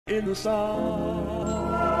in the sun,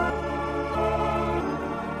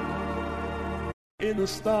 in the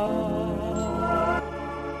stars,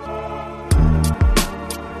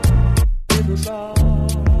 in the sun.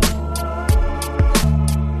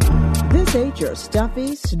 This ain't your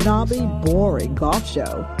stuffy, snobby, boring golf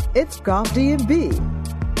show. It's Golf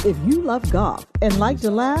DMV. If you love golf and like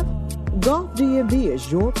to laugh, Golf DMV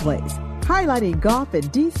is your place. Highlighting golf in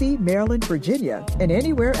D.C., Maryland, Virginia, and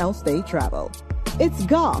anywhere else they travel. It's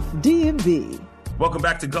Golf DMV. Welcome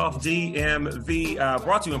back to Golf DMV,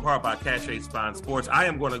 brought to you in part by Cache Spine Sports. I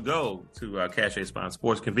am going to go to Cache Spine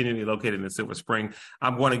Sports, conveniently located in Silver Spring.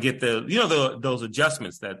 I'm going to get those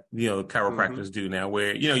adjustments that, chiropractors do now,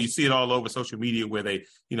 where, you see it all over social media where they,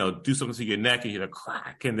 do something to your neck and you get a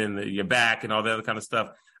crack and then your back and all that other kind of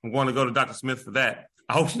stuff. I'm going to go to Dr. Smith for that.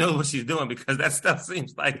 I hope she knows what she's doing, because that stuff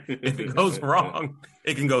seems like if it goes wrong,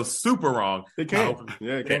 it can go super wrong. It can.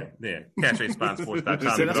 It can. Yeah.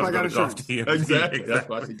 CacheSpineSports.com. That's why I got insurance. Exactly. That's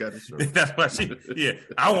why she got insurance. That's why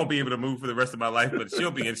I won't be able to move for the rest of my life, but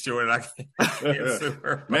she'll be insured and I can sue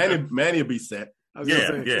her. Manny will be set.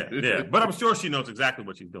 Yeah. But I'm sure she knows exactly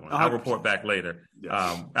what she's doing. I'll report back later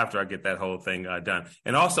after I get that whole thing done.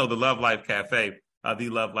 And also the Love Life Cafe,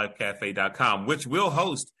 thelovelifecafe.com, which will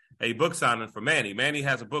host a book signing for Manny. Manny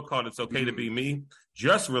has a book called It's Okay to Be Me,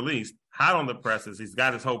 just released, hot on the presses. He's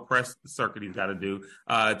got his whole press circuit he's got to do,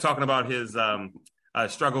 talking about his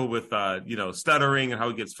struggle with, stuttering and how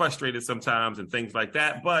he gets frustrated sometimes and things like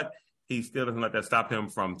that. But he still doesn't let that stop him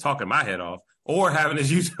from talking my head off or having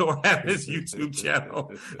his YouTube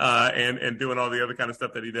channel and doing all the other kind of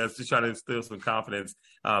stuff that he does, just trying to instill some confidence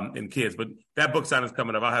in kids. But that book signing is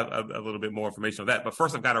coming up. I'll have a little bit more information on that. But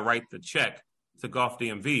first, I've got to write the check to Golf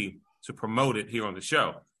DMV to promote it here on the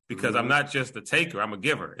show, because I'm not just a taker, I'm a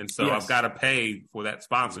giver. And so I've got to pay for that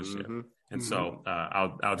sponsorship. And so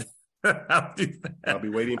I'll do that. I'll be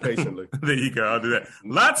waiting patiently. There you go. I'll do that.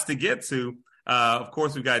 Lots to get to. Of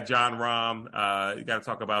course, we've got Jon Rahm. You got to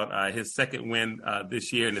talk about his second win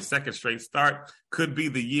this year, and the second straight start could be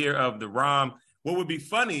the year of the Rahm. What would be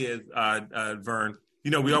funny is, Vern,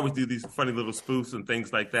 we always do these funny little spoofs and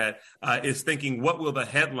things like that, is thinking, what will the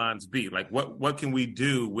headlines be? Like, what can we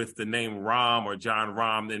do with the name Rahm or Jon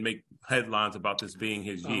Rahm and make headlines about this being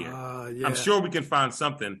his year? I'm sure we can find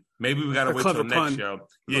something. Maybe we got to wait till the next show.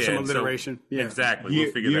 Yeah, some alliteration. Exactly.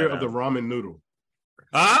 We'll figure year that of out. the ramen noodle.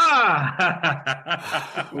 All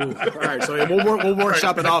right, so we'll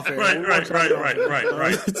workshop it off here. Right.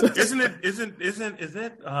 Isn't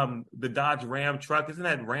it the Dodge Ram truck? Isn't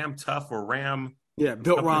that Ram Tough or Ram? Yeah,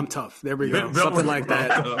 built Rahm Tough. There we go. Something like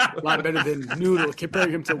that. A lot better than noodles.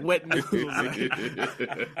 Comparing him to wet noodles.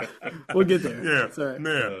 We'll get there. Yeah.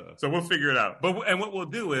 So we'll figure it out. And what we'll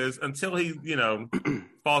do is, until he,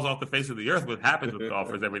 falls off the face of the earth, what happens with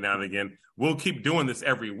golfers every now and again, we'll keep doing this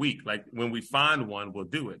every week. Like, when we find one, we'll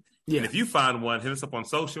do it. Yeah. And if you find one, hit us up on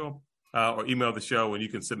social or email the show, and you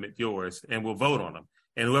can submit yours, and we'll vote on them.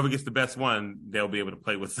 And whoever gets the best one, they'll be able to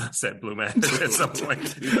play with us at Blue Man at some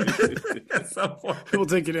point. We'll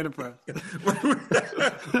take it Enterprise. We'll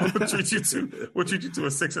treat you to a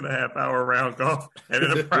 6.5 hour round golf at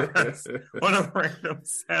Enterprise on a random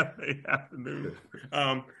Saturday afternoon.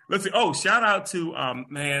 Let's see. Oh, shout out to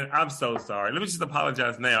man, I'm so sorry. Let me just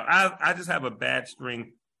apologize now. I just have a bad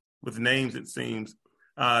string with names, it seems,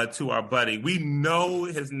 to our buddy. We know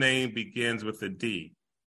his name begins with a D.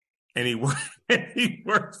 And he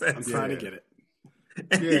works at. I'm trying to get it.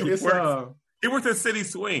 He works at City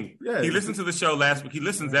Swing. Yeah, he listened to the show last week. He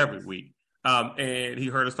listens every week. And he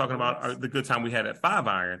heard us talking about the good time we had at 5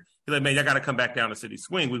 Iron. He's like, man, y'all got to come back down to City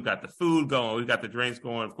Swing. We've got the food going. We've got the drinks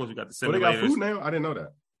going. Of course, we got the simulators. They got food now? I didn't know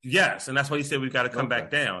that. Yes, and that's why he said we've got to come back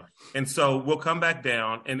down. And so we'll come back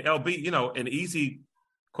down. And LB, an easy,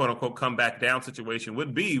 quote unquote, come back down situation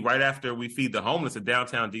would be right after we feed the homeless in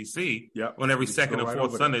downtown DC. On every second and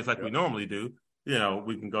fourth Sundays, like we normally do.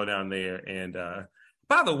 We can go down there. And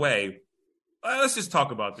by the way, let's just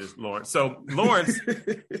talk about this, Lawrence. So Lawrence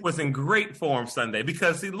was in great form Sunday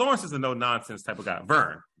because, Lawrence is a no nonsense type of guy.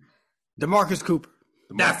 Vern, DeMarcus Cooper.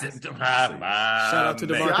 That's it. Shout out to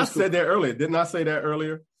DeMarcus Cooper. I said that earlier. Didn't I say that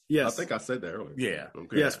earlier? Yes. I think I said that earlier. Yeah.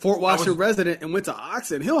 Okay. Yes, Fort Washer resident and went to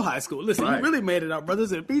Oxon Hill High School. Listen, you really made it out,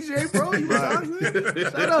 brothers. And PGA Pro,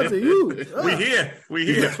 shout out to you. We here.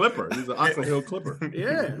 He's a Clipper. He's an Oxon Hill Clipper.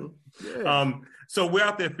 Yeah. So we're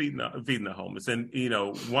out there feeding the homeless, and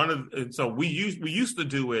we used to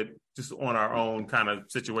do it just on our own kind of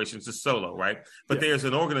situations, just solo, right? But there's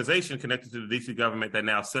an organization connected to the DC government that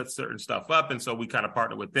now sets certain stuff up, and so we kind of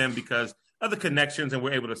partner with them because of the connections, and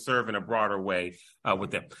we're able to serve in a broader way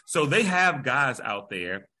with them. So they have guys out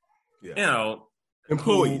there,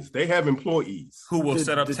 Employees. They have employees who will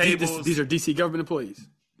set up tables. These are DC government employees.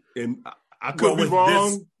 And I could be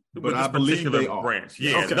wrong. But I believe they are. Branch.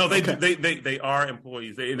 Yeah, okay. No, they are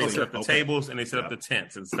employees. They set up the tables and they set up the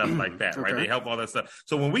tents and stuff like that, right? They help all that stuff.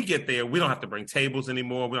 So when we get there, we don't have to bring tables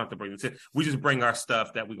anymore. We don't have to bring the tent. We just bring our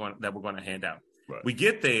stuff that we're going to hand out. Right. We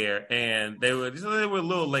get there and they were a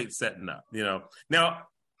little late setting up. Now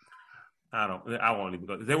I won't even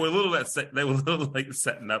go. They were a little late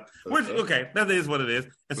setting up. Which that is what it is.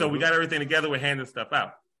 And so we got everything together. We're handing stuff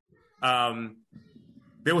out.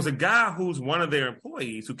 There was a guy who's one of their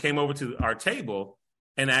employees who came over to our table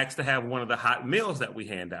and asked to have one of the hot meals that we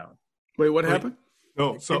hand out. Wait, what happened?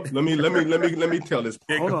 No, so let me tell this.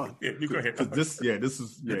 Hold on. Yeah, you go ahead.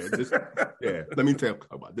 Let me tell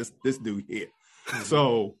about this dude here.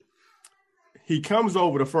 So he comes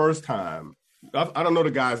over the first time. I don't know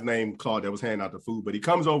the guy's name, Claude, that was handing out the food, but he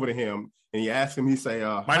comes over to him and he asks him. He say,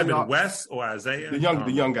 "Might have been Wes or Isaiah." The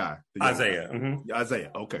young guy. Isaiah.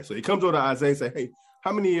 Isaiah. Okay, so he comes over to Isaiah and say, "Hey,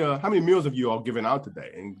 how many meals have you all given out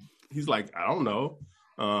today?" And he's like, "I don't know."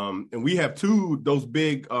 And we have those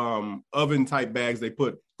big oven type bags they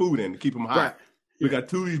put food in to keep them hot. Right. We got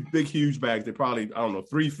two big, huge bags. They're probably,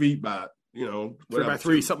 3 feet by, whatever. 3 by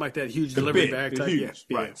 3, something like that. Huge delivery bag type. Huge,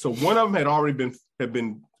 yeah. Right. So one of them had already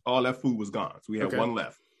been all that food was gone. So we had one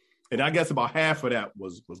left. And I guess about half of that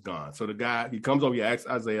was gone. So the guy, he comes over, he asks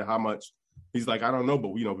Isaiah how much. He's like, "I don't know, but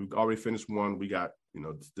we've already finished one. We got,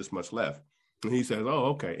 this much left." And he says,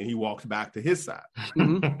 "Oh, okay." And he walks back to his side,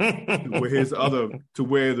 to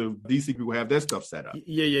where the DC people have their stuff set up.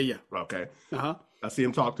 Yeah. Okay. Uh-huh. I see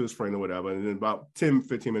him talk to his friend or whatever. And then about 10,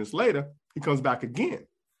 15 minutes later, he comes back again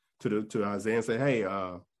to Isaiah and say, "Hey,"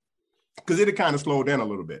 because it had kind of slowed down a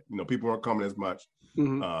little bit. People weren't coming as much.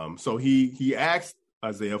 Mm-hmm. So he asked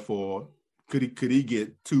Isaiah for, could he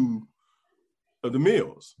get 2 of the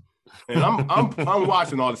meals? And I'm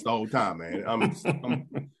watching all this the whole time, man.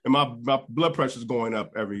 And my blood pressure's going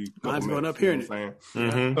up every couple minutes. Mine's going up here. You know what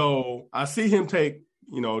I'm saying? So I see him take,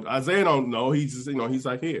 Isaiah don't know. He's just, he's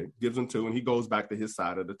like, here, gives him 2, and he goes back to his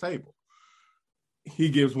side of the table. He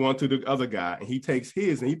gives one to the other guy, and he takes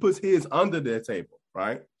his and he puts his under their table.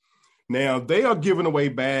 Right now, they are giving away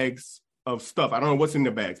bags of stuff. I don't know what's in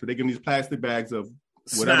the bags, but they give these plastic bags of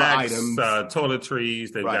whatever snacks, items,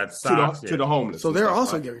 toiletries, they've got socks to the homeless. So they're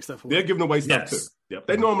also giving stuff away. They're giving away stuff too. Yep.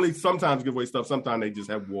 They normally sometimes give away stuff. Sometimes they just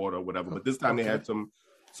have water or whatever. But this time they had some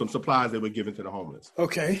supplies they were giving to the homeless.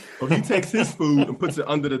 Okay. So he takes his food and puts it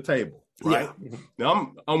under the table. Right. Yeah.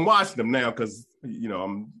 Now I'm watching them now because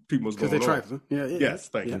people's going on. Because they're trifling. Yeah. Yes.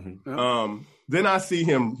 Thank you. Yeah. Then I see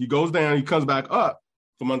him. He goes down. He comes back up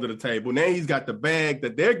from under the table. Now he's got the bag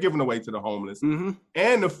that they're giving away to the homeless and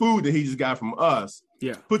the food that he just got from us.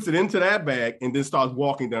 Yeah. Puts it into that bag and then starts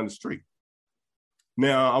walking down the street.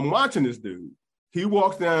 Now I'm watching this dude. He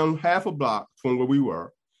walks down half a block from where we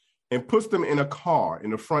were and puts them in a car,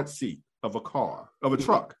 in the front seat of a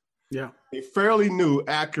truck. Yeah. A fairly new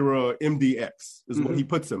Acura MDX is what he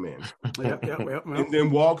puts them in. And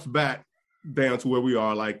then walks back down to where we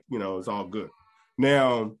are, like, it's all good.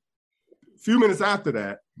 Now, a few minutes after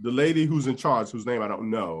that, the lady who's in charge, whose name I don't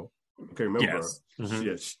know, okay, remember? Yes. Mm-hmm.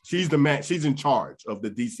 Yes, she's the man. She's in charge of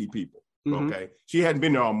the DC people. Okay, she hadn't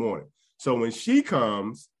been there all morning. So when she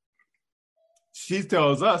comes, she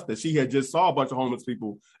tells us that she had just saw a bunch of homeless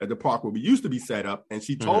people at the park where we used to be set up, and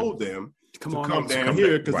she told them to come down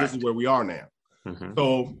here because this is where we are now.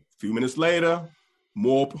 So a few minutes later,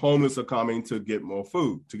 more homeless are coming to get more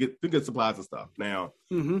food, to get supplies and stuff. Now,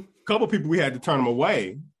 a couple of people, we had to turn them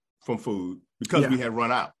away from food because we had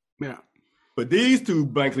run out. Yeah. But these 2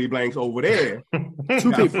 blankly blanks over there,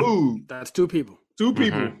 2 people. Food. That's 2 people. 2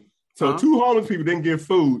 people. So 2 homeless people didn't get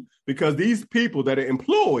food because these people that are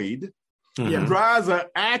employed drives an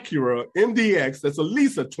Acura MDX that's at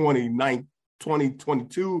least a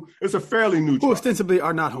 2022. It's a fairly new truck. Who ostensibly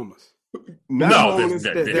are not homeless. Homeless,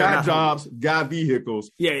 got jobs, got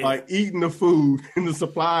vehicles, like eating the food and the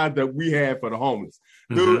supply that we had for the homeless.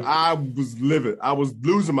 Dude, I was livid. I was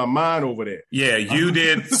losing my mind over there. Yeah, you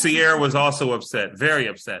did. Sierra was also upset, very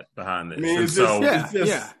upset behind this. I mean,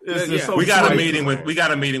 we got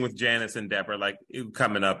a meeting with Janice and Deborah, like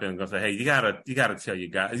coming up and gonna say, hey, you gotta tell you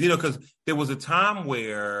guys, because there was a time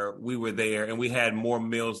where we were there and we had more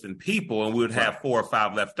meals than people, and we would have 4 or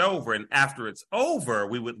 5 left over, and after it's over,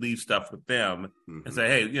 we would leave stuff with them and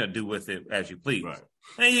say, hey, do with it as you please. Right.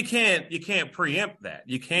 And you can't preempt that.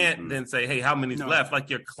 You can't then say, hey, how many's left? Like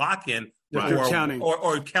you're clocking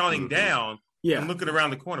or counting down I'm looking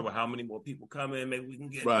around the corner. Well, how many more people come in? Maybe we can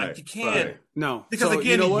get. Like, you can't. Right. No, because so,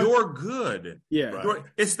 again, you're good. Yeah,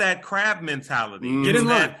 it's that crab mentality. Get in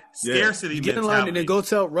line. Scarcity. Get in line and then go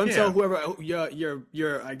tell whoever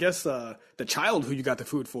your I guess the child who you got the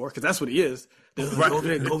food for, because that's what he is. Go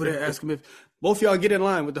over there, ask him if both of y'all get in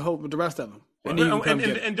line with the rest of them.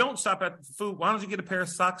 And don't stop at the food. Why don't you get a pair of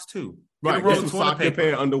socks too? Get some socks, a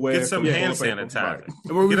pair of underwear, get some hand sanitizer.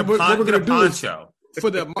 Right. Get a poncho. For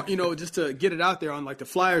the just to get it out there on like the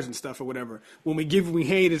flyers and stuff or whatever. When we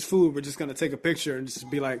hand his food, we're just gonna take a picture and just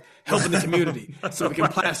be like helping the community, so we can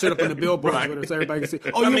plaster it up on the billboard so everybody can see.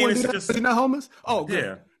 Oh, you want to do that? You're not homeless? Oh, good.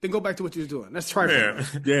 Yeah. Then go back to what you was doing. That's trifling.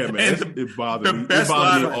 Yeah, man. It bothered me. It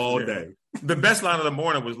bothered me all day. The best line of the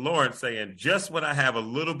morning was Lawrence saying, "Just when I have a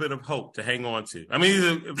little bit of hope to hang on to." I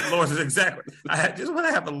mean, Lawrence is exactly. Just when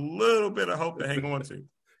I have a little bit of hope to hang on to.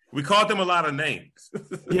 We called them a lot of names.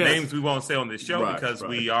 Names we won't say on this show because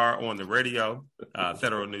we are on the radio,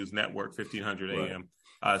 Federal News Network, 1500 AM.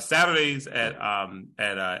 Saturdays at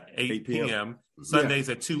 8 p.m. Sundays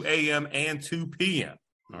at 2 a.m. and 2 p.m.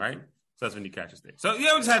 All right? So that's when you catch us there. So, we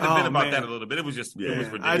just had to bit about that a little bit. It was just it was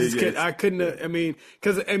ridiculous. I couldn't,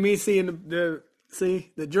 because seeing the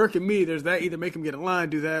jerk in me, there's that either make him get in line,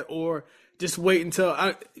 do that, or just wait until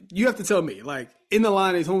you have to tell me, like, in the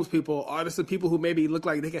line, these homeless people, are there some people who maybe look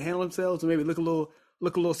like they can handle themselves or maybe look a little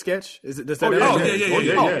sketch? Does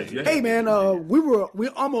that yeah. Hey man, we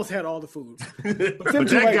almost had all the food. But that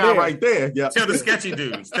guy right there. Yeah. Tell the sketcy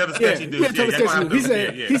dudes. Tell the sketcy dudes.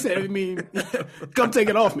 He said, I mean, come take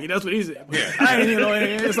it off me. That's what he said. Yeah. I ain't,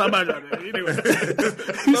 it's not my job. Anyway.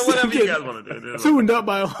 So whatever you guys want to do. Tuned up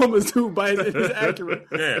by a homeless dude by his accurate.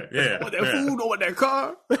 Yeah. Want that food or want that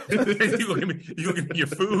car? You gonna give me your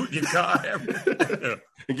food, your car, everything.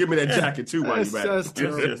 And give me that jacket too while you're back.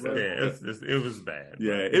 It was bad.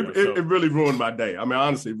 Yeah, it really ruined my day. I mean,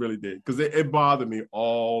 honestly, it really did, because it bothered me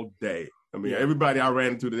all day. I mean, everybody I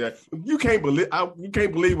ran into today, you can't believe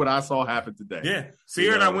what I saw happen today. Yeah,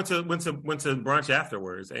 Sierra and I went to brunch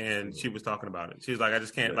afterwards, and she was talking about it. She's like, I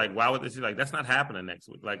just can't. Like, why would this? She's like, that's not happening next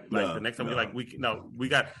week. Like the next time we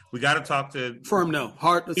got to talk to firm no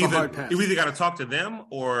hard. It's a hard pass. We either got to talk to them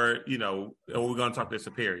or we're going to talk to their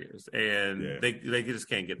superiors, and they just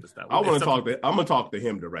can't get the stuff. I'm going to talk to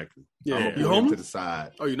him directly. Yeah, I'm going to pull him to the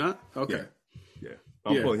side. Oh, you're not? Okay. Yeah.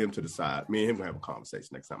 I'm pulling him to the side. Me and him going to have a conversation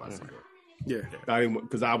next time I see him. Yeah, I didn't,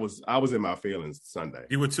 because I was in my feelings Sunday.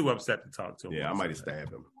 You were too upset to talk to him. Yeah, I might have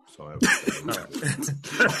stabbed him. So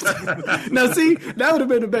now, see, that would have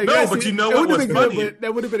been a bad. No, but you know what was funny? But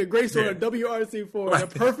that would have been a great story on WRC4, a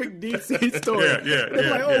perfect DC story.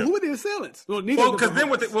 Yeah. Who are the assailants? Well, because then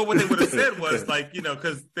what they would have said was like,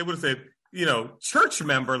 because they would have said, church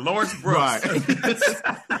member Lawrence Brooks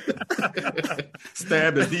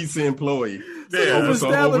stabbed a DC employee. Over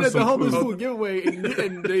stabbing at the homeless food giveaway,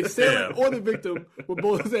 and the assailant or the victim were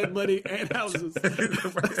both had money and houses and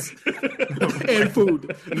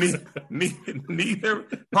food. Neither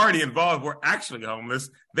party involved were actually homeless.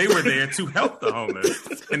 They were there to help the homeless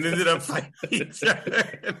and ended up fighting each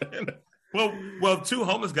other. Well, two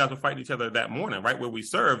homeless guys were fighting each other that morning, right where we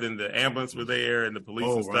served, and the ambulance was there, and the police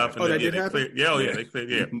and stuff. Right. And that did happen? They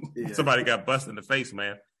cleared. Yeah. Somebody got busted in the face,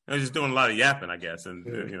 man. I was just doing a lot of yapping, I guess,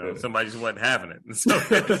 and somebody just wasn't having it. And so,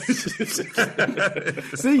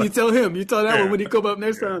 see, you tell him, you tell that one when he come up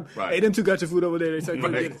next time. Right. Hey, them two got your food over there. They say,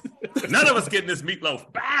 right. None of us getting this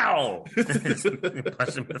meatloaf. Bow. Punch him in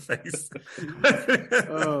the face.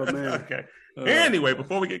 Oh man. Okay. Anyway,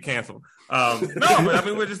 before we get canceled, this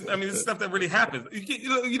is stuff that really happens.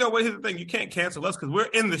 You know what? Here's the thing: you can't cancel us because we're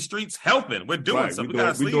in the streets helping. We're doing something. We got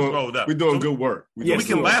our sleeves rolled up. We're doing good work. We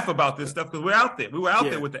can laugh about this stuff because we're out there. We were out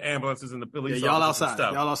there with the ambulances and the police. Yeah, y'all outside.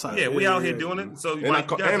 Stuff. Y'all outside. Yeah, we out here doing it. So I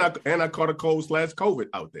caught a cold/COVID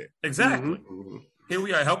out there. Exactly. Mm-hmm. Here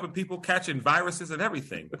we are helping people catching viruses and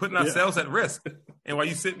everything, putting ourselves at risk. And while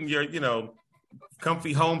you sit in your,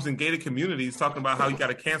 comfy homes and gated communities talking about how you got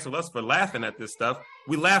to cancel us for laughing at this stuff,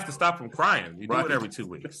 we laugh to stop from crying. You do it every 2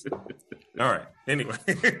 weeks. All right. Anyway.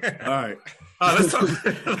 All right.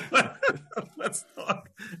 Let's talk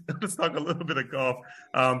a little bit of golf.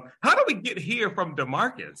 How do we get here from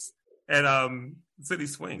DeMarcus at City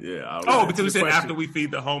Swing? Yeah. Because we said after we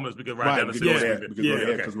feed the homeless, we could ride down the street.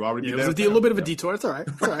 Because we already did that. It was a little bit of a detour. It's all right.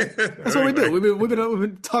 That's what we do. We've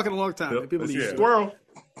been talking a long time. Yep. People Squirrel.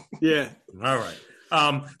 Yeah. All right.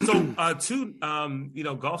 Two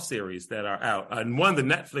golf series that are out. And one, the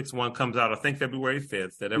Netflix one, comes out, I think, February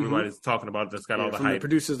 5th, that everybody's talking about. That's got all the hype. The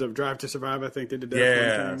producers of Drive to Survive, I think they did that.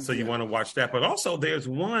 Yeah, so you want to watch that. But also, there's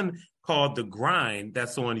one called The Grind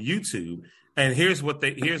that's on YouTube. And here's the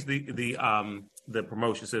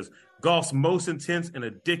promotion. It says, Golf's most intense and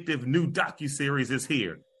addictive new docuseries is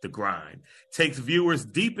here. The Grind takes viewers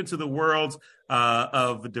deep into the worlds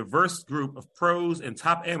of a diverse group of pros and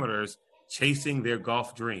top amateurs chasing their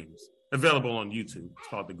golf dreams. Available on YouTube. It's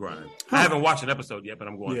called The Grind. I haven't watched an episode yet, but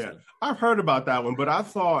I'm going to. I've heard about that one, but I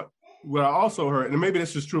thought what I also heard, and maybe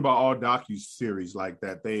this is true about all docuseries like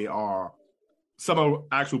that, they are some are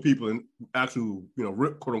actual people and actual,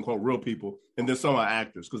 quote unquote, real people, and then some are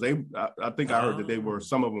actors because I think I heard that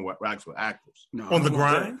some of them were actual actors. On The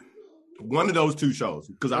Grind? One of those two shows,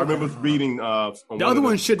 because I remember reading. The other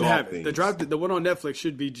one shouldn't have it. The one on Netflix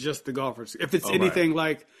should be just the golfers. If it's anything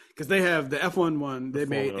like, because they have the F1 one they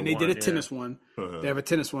made, and they did a tennis one. They have a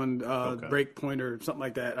tennis one, Break Point or something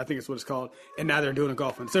like that. I think it's what it's called. And now they're doing a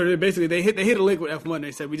golf one. So they basically they hit a link with F1. And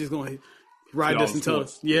they said we just going to ride this until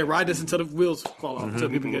the wheels fall off, until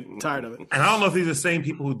people get tired of it. And I don't know if these are the same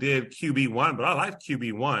people who did QB1, but I like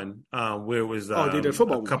QB1, where it was Oh, they did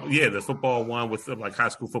football couple, one. Yeah, the football one with like high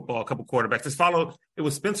school football, a couple quarterbacks. It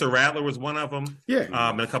was Spencer Rattler was one of them,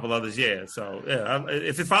 and a couple others. Yeah, so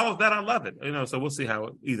if it follows that, I love it. So we'll see how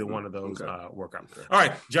either one of those work out. All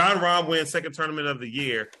right, Jon Rahm wins second tournament of the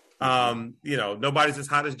year. Nobody's as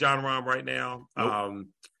hot as Jon Rahm right now. Nope.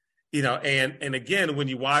 And again, when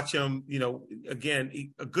you watch him,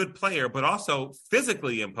 a good player, but also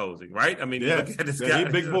physically imposing, right? I mean, you look at this guy,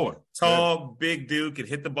 big boy, tall, big dude, can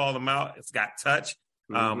hit the ball them out. It's got touch,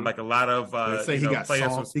 like a lot of players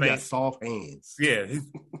from Spain. He got soft hands. Yeah.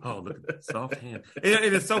 Look at that soft hand. And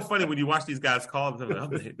it's so funny when you watch these guys call them.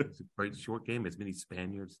 It's a great short game, as many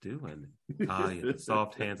Spaniards do, and the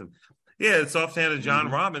soft hands. Yeah, it's soft-handed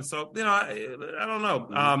Jon Rahm. And so, I don't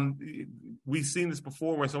know. We've seen this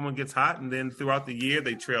before where someone gets hot and then throughout the year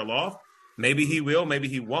they trail off. Maybe he will, maybe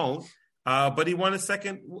he won't. But he won his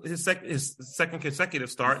second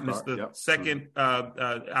consecutive start, and it's the second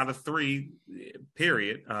out of three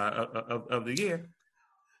period of the year.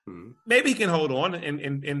 Maybe he can hold on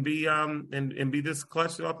and be this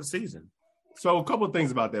clutch throughout the season. So a couple of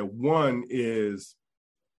things about that. One is,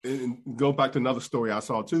 and go back to another story I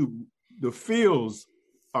saw too. The fields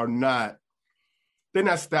they're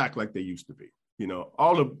not stacked like they used to be. And I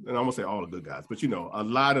won't say all the good guys, but a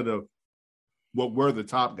lot of what were the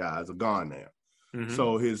top guys are gone now. Mm-hmm.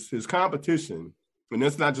 So his competition, and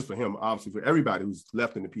that's not just for him, obviously for everybody who's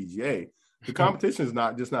left in the PGA, the competition is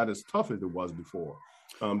not as tough as it was before.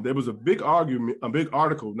 There was a big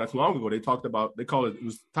article not too long ago. It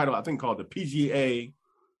was titled, I think, called the PGA,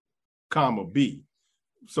 B.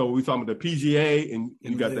 So we talking about the PGA, and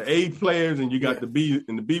you got the A players, and you got the B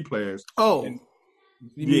and the B players. Oh,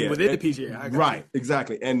 you mean within the PGA, right?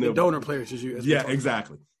 Exactly, and the donor players as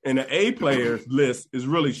exactly. And the A players list is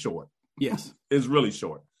really short. Yes, it's really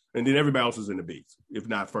short, and then everybody else is in the B's, if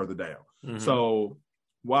not further down. Mm-hmm. So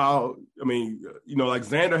while like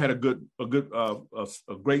Xander had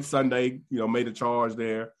a great Sunday, made a charge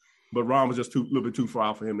there, but Rahm was just a little bit too far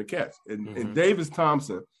out for him to catch, and Davis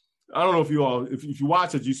Thompson. I don't know if you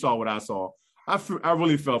watch it, you saw what I saw. I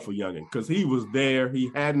really felt for Youngin because he was there. He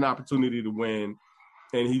had an opportunity to win,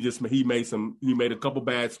 and he made a couple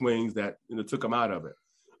bad swings that took him out of it.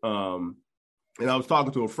 And I was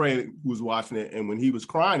talking to a friend who was watching it, and when he was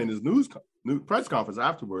crying in his news press conference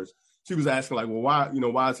afterwards, she was asking like, well,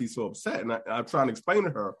 why is he so upset? And I'm trying to explain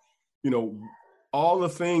to her, all the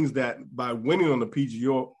things that by winning on the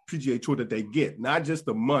PGA Tour that they get, not just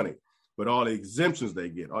the money, but all the exemptions they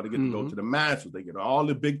get, all they get to go to the Masters, they get all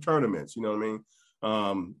the big tournaments. You know what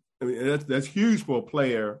I mean? That's huge for a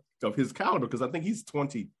player of his caliber because I think he's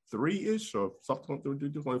 23-ish or something,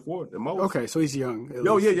 24 at most. Okay, so he's young.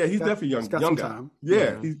 Yeah, he's definitely young guy. Time.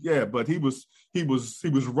 Yeah, but he was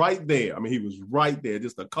right there. I mean, he was right there.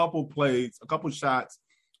 Just a couple plays, a couple shots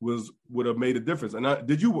would have made a difference. And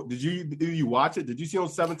did you watch it? Did you see on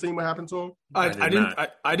 17 what happened to him?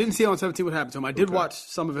 I didn't see on 17 what happened to him. I did watch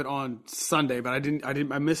some of it on Sunday, but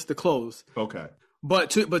I missed the close. Okay. But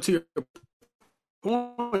to your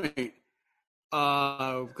point,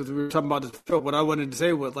 because we were talking about this, what I wanted to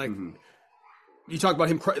say was like, you talked about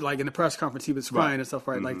him like in the press conference, he was crying and stuff,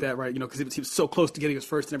 right? Like that, right? Because he was so close to getting his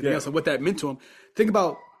first and everything else, and what that meant to him. Think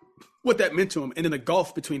about what that meant to him, and then the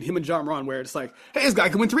gulf between him and Jon Rahm, where it's like, hey, this guy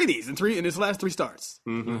can win three of these in his last three starts,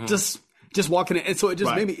 just walking in, and so it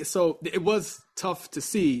just made me. So it was tough to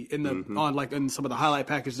see in the on like in some of the highlight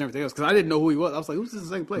packages and everything else because I didn't know who he was. I was like, who's this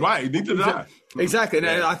second player? Right, neither did I. Exactly, and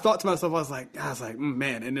I thought to myself, I was like,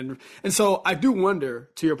 man, and so I do wonder,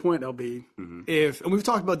 to your point, LB, if, and we've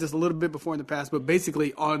talked about this a little bit before in the past, but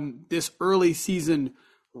basically on this early season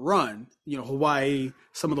run, Hawaii,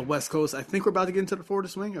 some of the West Coast. I think we're about to get into the Florida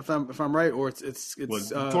swing, if I'm right, or it's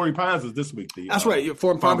Torrey Pines is this week. That's right.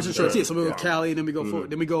 Farmers Insurance. Yeah, so we go Cali, and then we go Florida,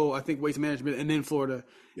 then we go, I think, Waste Management, and then Florida,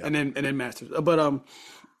 and then Masters. But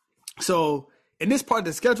so in this part of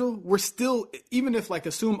the schedule, we're still, even if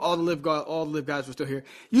assume all the live guys were still here,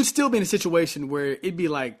 you'd still be in a situation where it'd be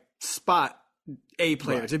like spot A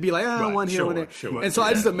players. It'd be like, one here, one there. Sure, and so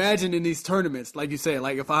I just imagine in these tournaments, like you say,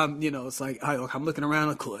 like if I'm, it's like, I'm looking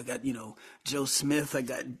around, cool, I got, Joe Smith, I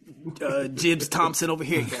got Jibbs Thompson over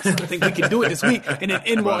here. Yes, I think we can do it this week. And then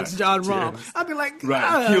in walks John Rahm. I'd be like,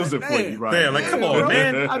 kills it for you, right? Yeah, like, come on,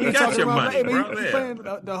 man. I'd be got your money, hey, bro. You playing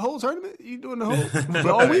the whole tournament? You doing the whole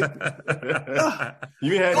all week?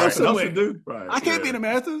 You ain't had nothing else to do? Right. I can't be in the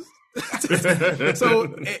Masters.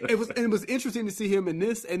 So it was interesting to see him in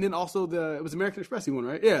this, and then also it was American Express he won,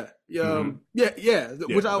 right? Yeah.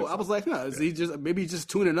 Which I was like, is he just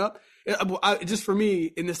tuning up? Just for me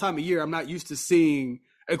in this time of year, I'm not used to seeing.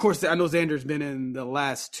 Of course, I know Xander's been in the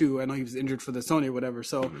last two. I know he was injured for the Sony or whatever.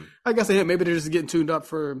 So I guess maybe they're just getting tuned up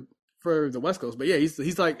for the West Coast. But yeah,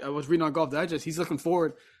 he's like, I was reading on Golf Digest. He's looking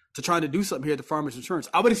forward to trying to do something here at the Farmers Insurance.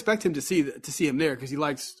 I would expect him to see him there because he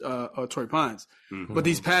likes Torrey Pines. But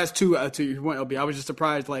these past two, to your point, LB, I was just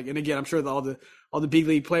surprised. And again, I'm sure that all the big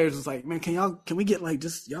league players was like, man, can we get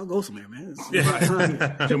y'all go somewhere, man?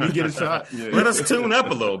 Can we get a shot? Yeah. Let us tune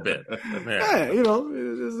up a little bit. Yeah,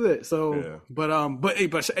 this is it. So, but he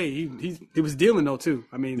was dealing though too.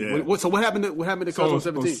 I mean, so what happened to Coach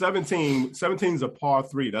 17? 17's a par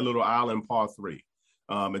 3, that little island par 3.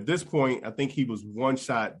 At this point, I think he was one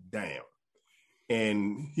shot down,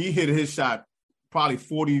 and he hit his shot probably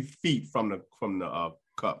 40 feet from the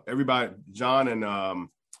cup. Everybody, John and I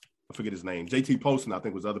forget his name, JT Poston, I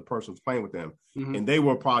think was the other person was playing with them, and they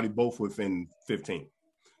were probably both within 15.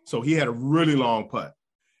 So he had a really long putt,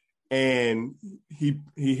 and he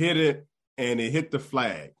hit it, and it hit the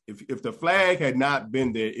flag. If the flag had not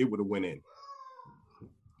been there, it would have went in.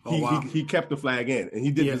 He kept the flag in, and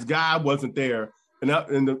he did. This guy wasn't there. And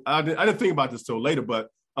I didn't think about this till later, but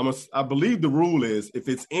I believe the rule is if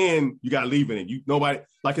it's in, you got to leave it in. Nobody,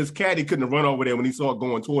 like his caddy couldn't have run over there when he saw it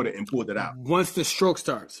going toward it and pulled it out. Once the stroke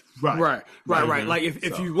starts. Right. Like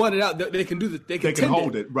if you want it out, they can do they can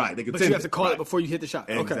hold it. Right. They can but you have to call it before you hit the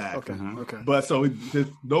shot. Exactly. Okay. But so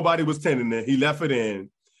nobody was tending it. He left it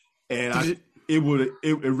in, and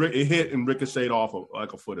it hit and ricocheted off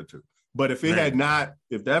like a foot or two. But if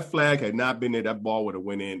if that flag had not been there, that ball would have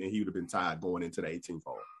went in, and he would have been tied going into the 18th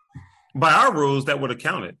hole. By our rules, that would have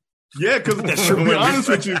counted. Yeah, because to be honest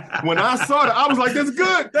with you, when I saw it, I was like, "That's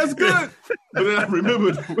good." But then I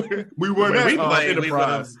remembered we weren't at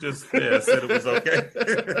Enterprise. We just said it was okay.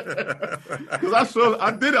 Because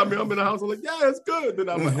I did. I mean, I'm in the house. I'm like, "Yeah, it's good." Then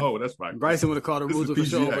I'm like, "Oh, that's right." Bryson would have called the rules of the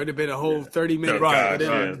show. It'd have been a whole 30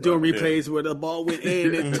 minutes. Doing replays where the ball went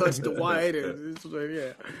in and touched the white.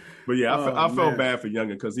 But yeah, I felt bad for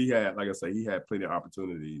Youngkin because he had, like I say, he had plenty of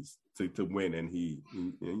opportunities to win, and he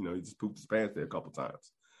just pooped his pants there a couple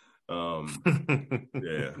times.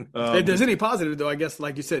 If there's any positive though, I guess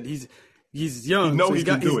like you said, he's young. He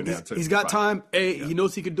can do it now too. He's got time. He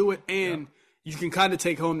knows he can do it, and you can kind of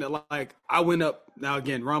take home that like I went up. Now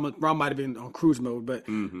again, Rahm might have been on cruise mode, but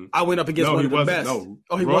I went up against one of the best.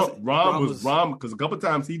 He wasn't. Rahm because a couple of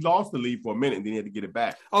times he lost the lead for a minute and then he had to get it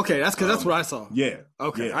back. Okay, that's what I saw. Yeah.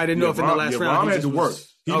 Okay, yeah. I didn't know if in the last round Rahm had to work.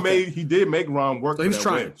 He did make Rahm work. So he was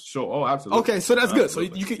trying. Win. Sure. Oh, absolutely. Okay, so that's good. So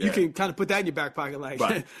you can kind of put that in your back pocket, like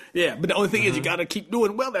yeah. But the only thing is you got to keep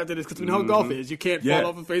doing well after this because we know how golf is. You can't fall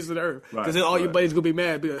off the face of the earth because then all your buddies gonna be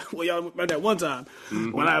mad. Be like, well, y'all remember that one time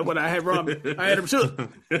when I had Rahm, I had him shook.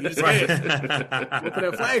 Look for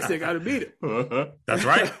that flag stick, I'd have beat it. That's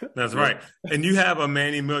right. And you have a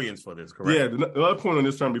Manny Millions for this, correct? Yeah. The other point on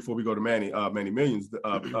this term before we go to Manny Millions,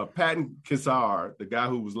 Patton Kizzire, the guy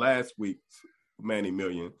who was last week's Manny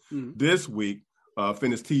Million, this week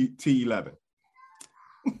finished T11.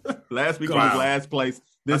 Last week he was last place.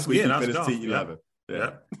 This week he finished T11.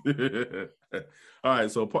 Yeah. All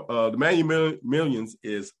right. So the Manny Millions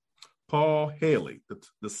is Paul Haley,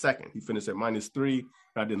 the second. He finished at -3.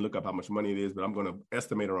 I didn't look up how much money it is, but I'm going to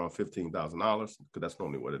estimate around $15,000 because that's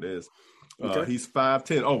normally what it is. He's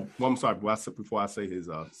 5'10". Oh, well, I'm sorry. Before I say his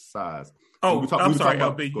size. Oh, I'm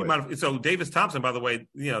sorry. So Davis Thompson, by the way,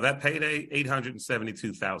 that payday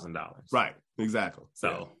 $872,000. Right. Exactly.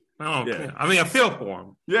 So. I mean, I feel for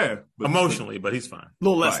him. Yeah. Emotionally, but he's fine. A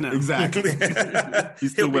little less now. Exactly. He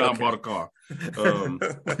still went out and bought a car.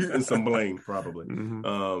 And some blame, probably.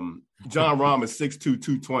 John Rahm is 6'2",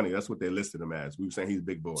 220. That's what they listed him as. We were saying he's a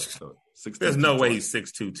big boy. So 6'2", There's no way he's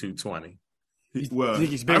 6'2", 220. Well, think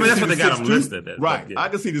he's I bigger? mean, that's what they got 6'2", him listed as. right. Yeah. I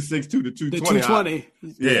can see the 6'2", the 220. The 220.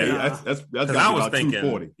 Yeah, that's got to be I was about thinking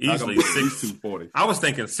 240. easily I got 6 240. I was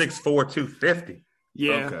thinking 6'4", 250.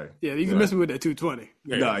 Yeah. Okay. Yeah, you can miss me with that 220.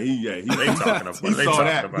 Yeah. No, he They talking about. he they saw talking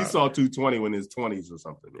that. about. He saw 220 when in his 20s or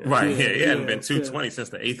something. Yeah. Right. Yeah, Yeah. He hadn't yeah, been 220 since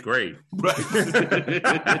the 8th grade. Right.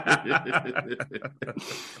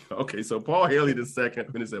 Okay, so Paul Haley II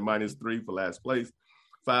finished at -3 for last place.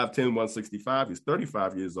 5'10", 165. He's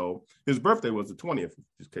 35 years old. His birthday was the 20th,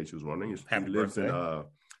 in case you was wondering. He Happy lives birthday. in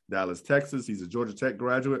Dallas, Texas. He's a Georgia Tech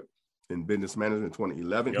graduate in business management in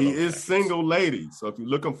 2011. Yellow He is Jackets. single, ladies. So if you're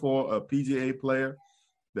looking for a PGA player,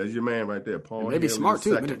 that's your man right there, Paul Maybe Haley smart too.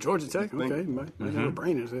 II. Went to Georgia Tech. Think- Okay, might have a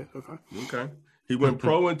brain in it. Okay. Okay. He went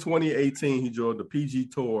pro in 2018. He joined the PG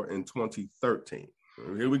Tour in 2013.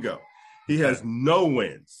 Here we go. He has no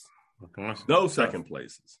wins, no second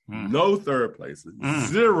places, no third places,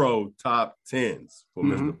 0 top 10s for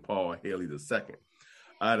Mr. Paul Haley II.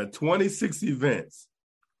 Out of 26 events,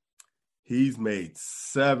 he's made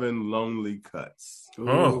 7 lonely cuts.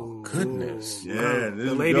 Oh, goodness. Yeah,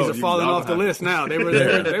 The ladies are falling off the list now. They were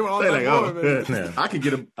all They're like, on board. Yeah. I could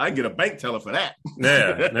get a bank teller for that.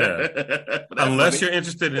 Yeah. But that's Unless funny. you're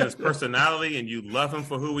interested in his personality and you love him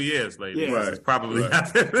for who he is, ladies. Yeah. It's probably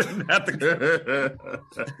not the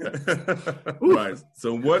Right.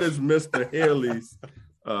 So what is Mr. Haley's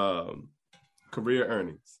career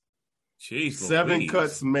earnings? Jeez, 7 Louise.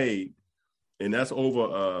 cuts made, and that's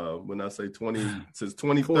over when I say 20 since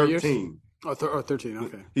 4 years? 2013. Oh, 13.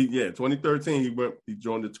 Okay. 2013 he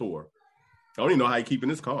joined the tour. I don't even know how he keeping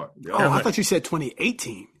his card. Oh, I thought you said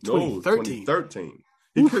 2018. No, 2013. 2013.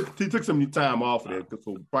 He took some time off of there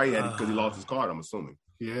because he lost his card, I'm assuming.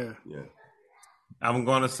 Yeah. Yeah. I'm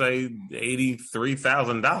going to say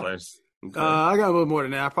 $83,000. Okay. I got a little more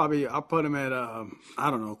than that. I'll put him at I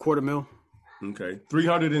don't know, $250,000. Okay.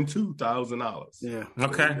 $302,000. Yeah.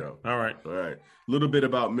 Okay. There you go. All right. All right. A little bit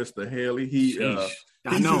about Mr. Haley. He's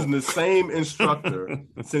I know. using the same instructor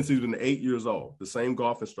since he's been 8 years old. The same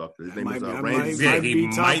golf instructor. His name is Randy. Yeah, Might he be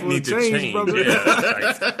time might for need a to change. brother.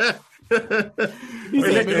 Yeah. He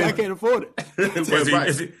said, maybe I can't afford it.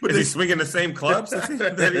 Is he swinging the same clubs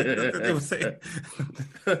that he was saying?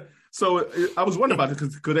 So I was wondering about it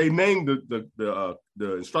because could they name the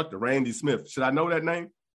instructor Randy Smith? Should I know that name?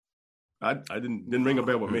 I didn't ring a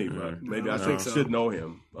bell with me, but maybe I should know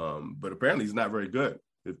him. But apparently he's not very good.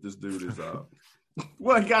 If this dude is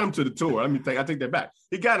well, he got him to the tour. I take that back.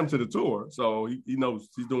 He got him to the tour, so he knows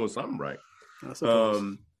he's doing something right.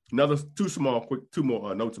 Another two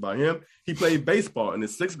more notes about him. He played baseball in the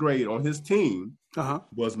 6th grade. On his team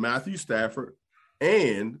was Matthew Stafford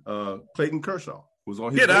and Clayton Kershaw was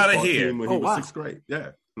on his Get outta baseball here. team when he was 6th grade. Yeah.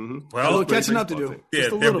 Mm-hmm. Well, A little catching up to do. Yeah, Just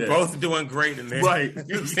a they're little bit. both doing great in there. Right.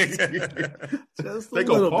 Just a They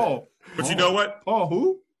go little Paul. But you know what? Paul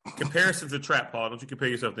who? Comparison's a trap, Paul. Don't you compare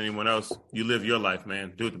yourself to anyone else. You live your life,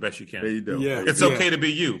 man. Do it the best you can. There you go. Yeah. It's okay to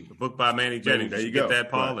be you. The book by Manny Jennings. There you Get go. that,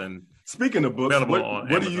 Paul. Right. And Speaking of books, Available on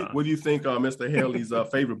what do Amazon. you think Mr. Haley's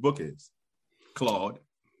favorite book is? Claude.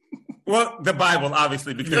 well, the Bible,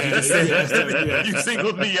 obviously, because you just said you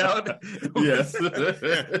singled me out. Yes.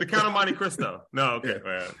 The Count of Monte Cristo. No, okay.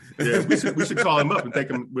 Yeah, we should call him up and take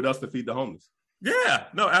him with us to feed the homeless. Yeah,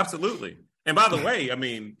 no, absolutely. And by the way, I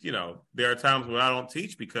mean, there are times when I don't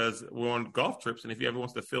teach because we're on golf trips, and if he ever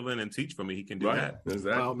wants to fill in and teach for me, he can do that.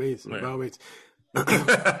 Exactly. By all means. Yeah. By all means.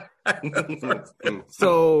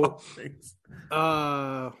 So,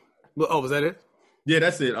 was that it? Yeah,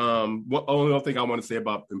 that's it. Only thing I want to say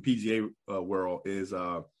about the PGA world is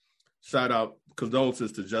shout out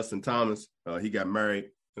condolences to Justin Thomas. He got married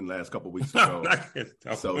in the last couple of weeks ago,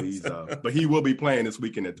 so he's but he will be playing this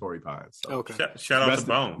weekend at Torrey Pines. So. Okay. Shout out to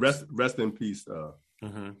Bones. Rest in peace.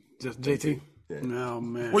 Just JT. Yeah. No,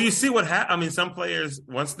 man. Well, you see what happens. I mean, some players,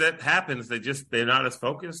 once that happens, they're not as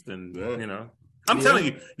focused, and I'm telling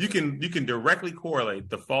you, you can directly correlate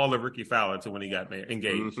the fall of Ricky Fowler to when he got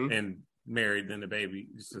engaged and married, then the baby.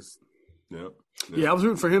 It's just. Yeah, I was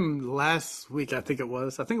rooting for him last week. I think it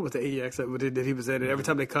was the AEX that he was at. Every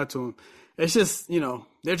time they cut to him, it's just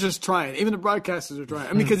they're just trying. Even the broadcasters are trying.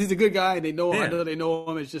 I mean, because he's a good guy, and they know him. I know they know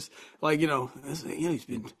him. It's just like he's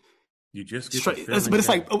been. You just get Straight, but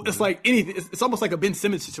it's like anything. It's almost like a Ben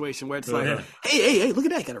Simmons situation where it's like, hey, look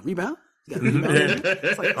at that, got a rebound.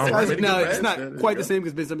 It's like, now it's not quite the same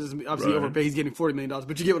because Ben Simmons is obviously overpaid. He's getting $40 million,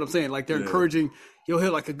 but you get what I'm saying. Like they're encouraging. He'll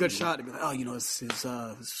hit like a good shot and be like, his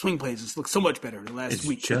swing plays just look so much better than last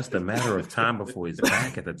week. It's just a matter of time before he's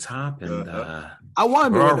back at the top. And I want to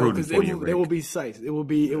be we're all there rooting because for you, there will Rick. be sights. It will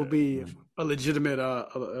be a legitimate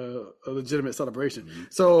celebration. Mm-hmm.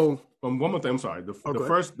 So one more thing. I'm sorry.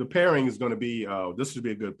 The pairing is going to be. This should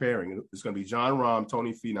be a good pairing. It's going to be John Rahm,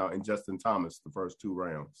 Tony Finau, and Justin Thomas. The first 2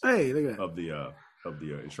 rounds. Hey, look at that. Of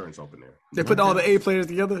the insurance open there. They put all the A players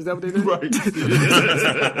together. Is that what they did? Right.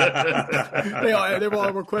 they were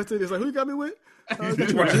all requested. It's like, who you got me with?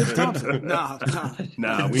 James Thompson. Nah.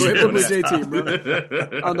 We put with JT, bro. I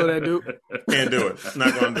don't know that dude. Can't do it.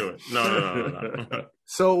 Not going to do it. No.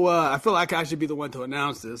 So I feel like I should be the one to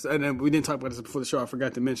announce this. And then we didn't talk about this before the show. I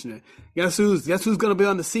forgot to mention it. Guess who's going to be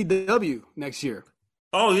on the CW next year?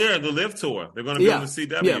 Oh, yeah, the Live Tour. They're going to be on the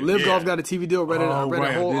CW. Yeah, Live Golf got a TV deal. I read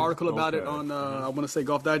a whole article about it on, I want to say,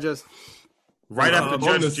 Golf Digest. Right after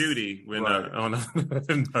Judge Judy. When, I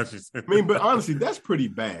mean, but honestly, that's pretty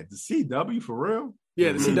bad. The CW, for real?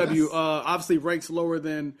 Yeah, the CW obviously ranks lower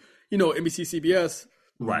than, NBC, CBS.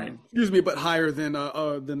 Right. Excuse me, but higher than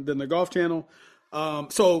the Golf Channel.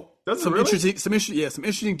 So some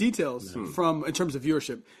interesting details from in terms of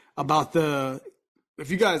viewership about the. If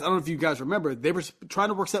you guys, I don't know if you guys remember, they were trying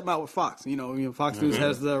to work something out with Fox. Fox News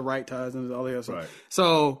has the right ties and all the other stuff. Right.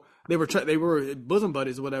 So they were bosom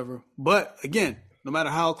buddies or whatever. But again, no matter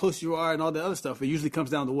how close you are and all the other stuff, it usually comes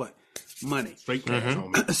down to what? Money. Straight cash.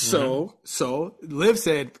 So Liv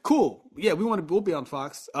said, "Cool, yeah, we'll be on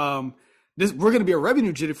Fox. We're going to be a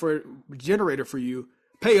revenue generator for you.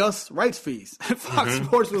 Pay us rights fees." Fox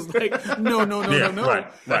Sports was like, no.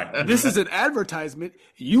 Right. This is an advertisement.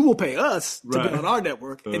 You will pay us to be on our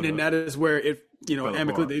network. And then that is where it,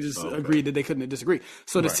 amicably they just agreed that they couldn't disagree.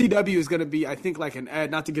 So the CW is going to be, I think, like an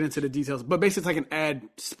ad, not to get into the details, but basically it's like an ad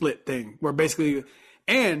split thing where basically,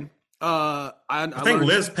 and I think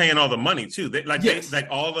Liz paying all the money too. They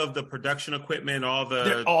all of the production equipment, all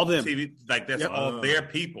them. TV, that's all their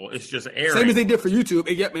people. It's just airing. Same as they did for YouTube.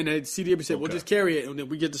 And the CW said, we'll just carry it, and then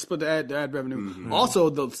we get to split the ad revenue. Mm-hmm. Also,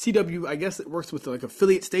 the CW, I guess it works with like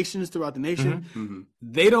affiliate stations throughout the nation. Mm-hmm.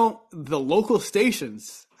 The local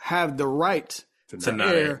stations have the right to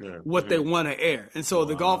air what they want to air. And so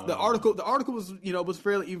the article was, was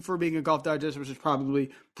fairly, even for being a Golf Digest, which is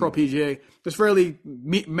probably pro PGA, it was fairly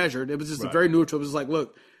measured. It was just very neutral. It was like,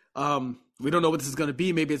 look, we don't know what this is going to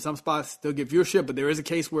be. Maybe in some spots they'll get viewership, but there is a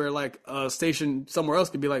case where like a station somewhere else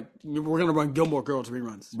could be like, we're going to run Gilmore Girls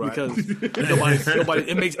reruns because nobody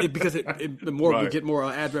it makes it because it would get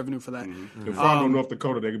more ad revenue for that. Mm-hmm. In Fargo, North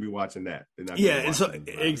Dakota, they could be watching that. And so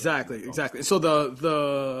exactly. So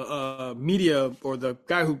the media or the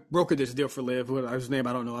guy who brokered this deal for Liv, whose name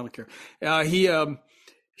I don't know, I don't care.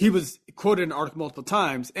 He was quoted in an article multiple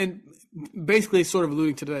times and basically sort of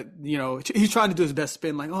alluding to that, he's trying to do his best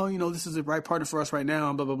spin, like, this is the right partner for us right now,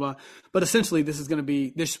 and blah, blah, blah. But essentially, this is going to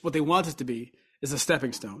be what they want us to be is a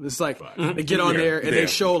stepping stone. It's like they get on there and they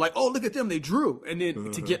show like, oh, look at them, they drew. And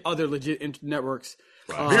then to get other legit networks.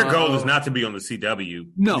 Right. Their goal is not to be on the CW.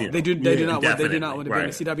 No, they do not want to be on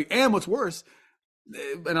the CW. And what's worse,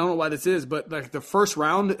 and I don't know why this is, but like the first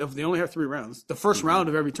round they only have 3 rounds. The first round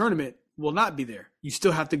of every tournament will not be there. You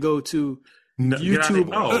still have to go to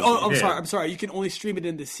YouTube. I'm sorry. You can only stream it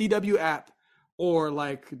in the CW app or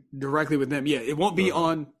like directly with them. Yeah, it won't be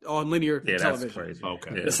on linear television. That's crazy.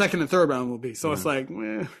 Okay. The second and third round will be. So it's like,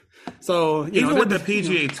 so even with the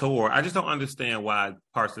PGA Tour, I just don't understand why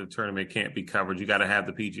parts of the tournament can't be covered. You got to have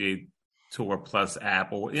the PGA Tour Plus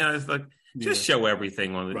app, or it's like. Just show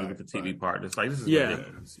everything on the TV part. It's like, this is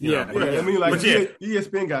ridiculous. I mean, like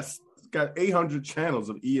ESPN got 800 channels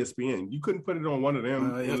of ESPN. You couldn't put it on one of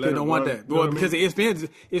them. ESPN don't want that. Well, because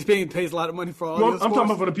ESPN pays a lot of money for all. I'm talking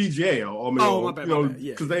about for the PGA. My bad.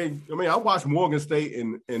 Because I watched Morgan State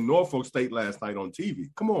and Norfolk State last night on TV.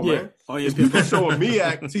 Come on, man. Oh, ESPN. You can show a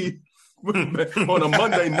MEAC TV on a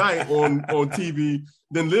Monday night on TV.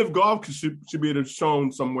 Then Live Golf should be able to be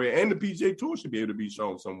shown somewhere, and the PGA Tour should be able to be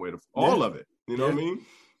shown somewhere. All of it, you know what I mean?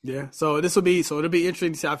 Yeah. So it'll be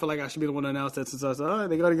interesting to see. I feel like I should be the one to announce that since I said,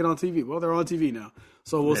 they got to get on TV. Well, they're on TV now,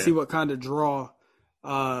 so we'll see what kind of draw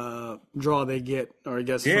they get, or I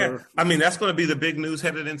guess. Yeah, I mean that's going to be the big news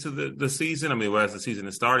headed into the season. I mean, as the season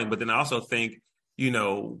is starting, but then I also think.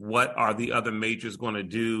 What are the other majors going to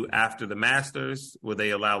do after the Masters? Will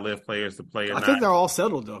they allow Live players to play or not? I think they're all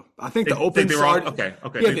settled, though. I think the Opens are... Okay.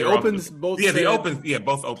 Yeah, the Opens both said... Yeah, the Opens... Yeah,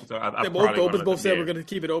 both Opens both Opens both said we're going to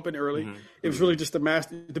keep it open early. Mm-hmm. It was really just the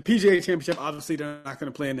Masters. The PGA Championship, obviously, they're not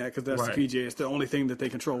going to play in that because that's the PGA. It's the only thing that they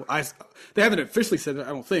control. They haven't officially said it, I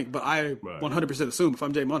don't think, but I 100% assume if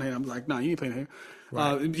I'm Jay Monahan, I'm like, nah, you ain't playing here.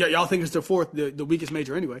 Right. Y'all think it's the fourth, the weakest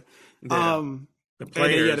major anyway. Yeah.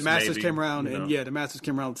 The Masters came around, the Masters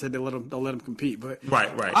came around and said they'll let them compete. But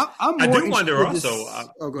right. I do wonder also.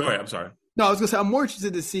 Go ahead. I'm sorry. No, I was gonna say I'm more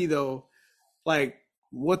interested to see though, like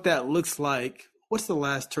what that looks like what's the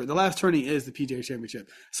last turn? The last tourney is the PGA Championship.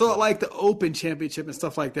 So like the Open Championship and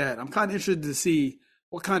stuff like that, I'm kind of interested to see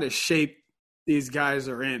what kind of shape these guys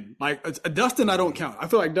are in. Like Dustin, I don't count. I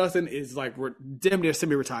feel like Dustin is like damn near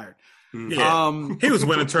semi-retired. Yeah. He was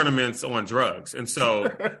winning tournaments on drugs, and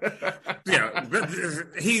so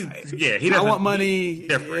he doesn't. I want money.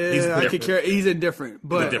 Different. Yeah, I could care. He's indifferent,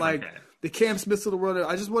 but like guy. the Cam Smiths of the world,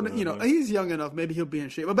 I just want to, he's young enough. Maybe he'll be in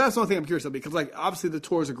shape. But that's the only thing I'm curious about, because like obviously the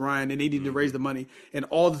tour is a grind and they need to raise the money, and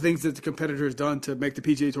all the things that the competitor has done to make the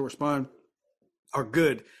PGA Tour respond are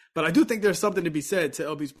good. But I do think there's something to be said to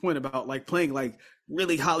LB's point about like playing like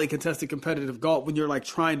really highly contested competitive golf when you're like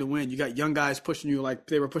trying to win. You got young guys pushing you, like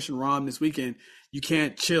they were pushing Rahm this weekend. You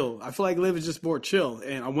can't chill. I feel like LIV is just more chill.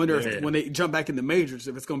 And I wonder if when they jump back in the majors,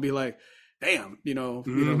 if it's going to be like, damn,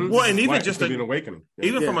 Well, and even just an awakening,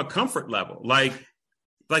 even from a comfort level, like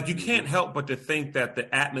you can't help but to think that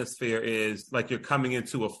the atmosphere is like you're coming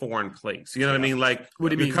into a foreign place. You know what I mean? Like, what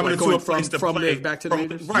do you mean? Coming like into a place to play LIV back to the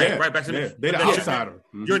majors? Right back to the. They're the outsider.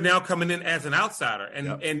 You're now coming in as an outsider,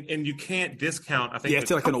 and you can't discount. I think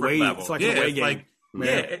it's like an away. Level. It's like an away game.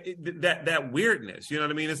 That weirdness. You know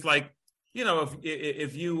what I mean? It's like,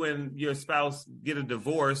 if you and your spouse get a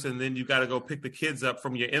divorce and then you got to go pick the kids up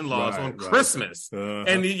from your in-laws on Christmas,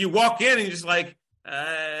 and you walk in and you're just like,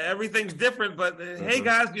 everything's different, but hey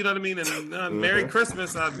guys, you know what I mean? And Merry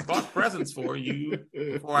Christmas. I bought presents for you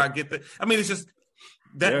before I get it's just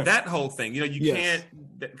that whole thing. You can't,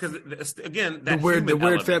 because again, that the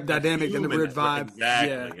weird fab dynamic and the weird vibe.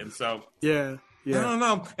 Exactly. And so I don't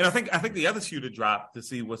know. And I think the other shoe to drop to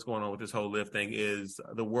see what's going on with this whole LIV thing is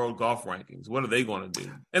the World Golf Rankings. What are they going to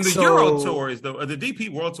do? And the Euro Tour is the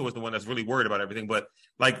DP World Tour is the one that's really worried about everything. But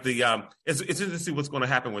like it's interesting to see what's going to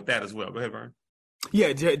happen with that as well. Go ahead, Vern.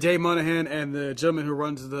 Yeah, Jay Monahan and the gentleman who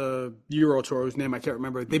runs the Euro Tour, whose name I can't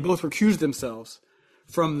remember, they both recused themselves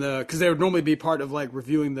from because they would normally be part of like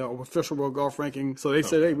reviewing the official World Golf Ranking. So they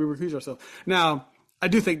said, hey, we recuse ourselves. Now, I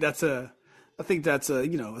do think that's it's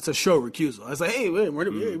a show recusal. I was like, hey, we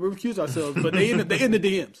recuse ourselves, but they in the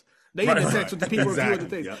DMs. They in the text with the people reviewing the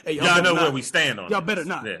things. Hey, y'all know where we stand on. Y'all better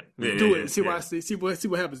not do it. See what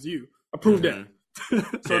happens to you. Approve that.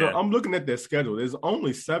 So I'm looking at their schedule. There's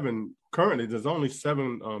only seven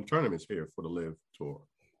tournaments here for the LIV Tour.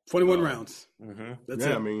 21 rounds. That's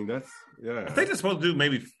it. I mean, that's I think they're supposed to do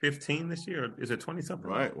maybe 15 this year, or is it 20 something?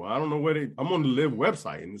 Right. Well, I don't know where I'm on the LIV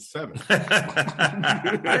website and it's 7.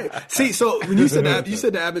 See, so when you said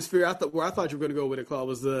the atmosphere, I thought you were going to go with it, Claude,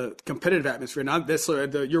 was the competitive atmosphere. Now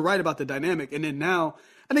you're right about the dynamic, and then now,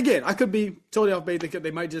 and again, I could be totally off base.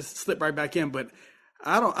 They might just slip right back in, but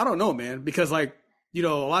I don't know, man, because like, a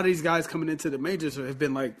lot of these guys coming into the majors have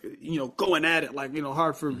been like, going at it like,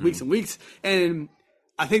 hard for weeks and weeks. And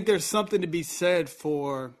I think there's something to be said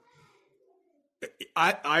for,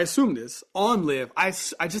 I assume this on LIV. I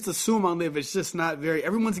just assume on LIV it's just not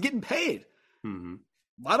everyone's getting paid. Mm-hmm.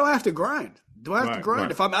 Why do I have to grind? Do I have to grind?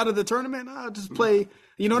 Right. If I'm out of the tournament, I'll just play.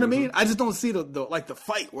 You know what I mean? I just don't see the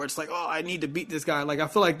fight where it's like, oh, I need to beat this guy. Like, I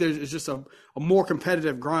feel like it's just a more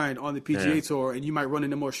competitive grind on the PGA Tour, and you might run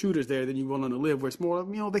into more shooters there than you will on the LIV, where it's more,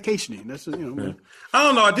 vacationing. That's just, I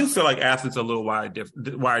don't know. I do feel like athletes are a little wired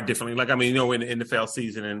differently. Like, I mean, in the NFL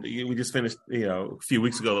season, and we just finished, a few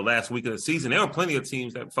weeks ago, the last week of the season, there were plenty of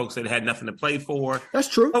teams that folks said had nothing to play for. That's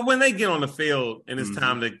true. But when they get on the field and it's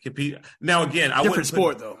time to compete, now again, I different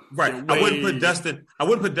sport though. Right. I wouldn't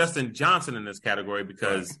put Dustin Johnson in this category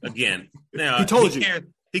because again, now he told you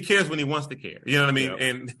he cares when he wants to care. You know what I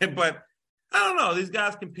mean? Yep. But I don't know. These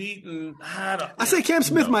guys compete, and I say Cam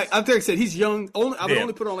Smith might. I think I said he's young. I would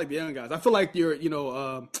only put on like the young guys. I feel like you're,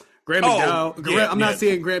 Graham McDowell. I'm not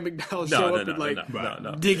seeing Graham McDowell show up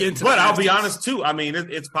and dig into. But I'll be honest too. I mean,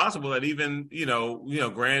 it's possible that even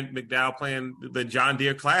Graham McDowell playing the John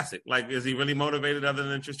Deere Classic. Like, is he really motivated other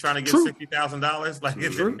than just trying to get $60,000? Like,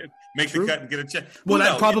 make the cut and get a check? Well,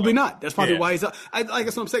 that's probably not. That's probably why he's. Like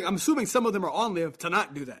that's what I'm saying. I'm assuming some of them are on LIV to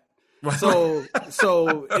not do that. So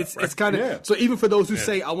it's kind of so even for those who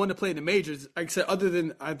say I want to play in the majors, like I said, other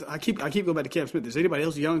than I keep going back to Cam Smith. Is anybody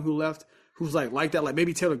else young who left? Who's like that? Like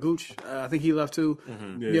maybe Taylor Gooch. I think he left too.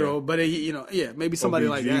 Mm-hmm. But maybe somebody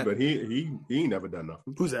like that. But he ain't never done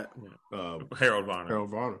nothing. Who's that? Harold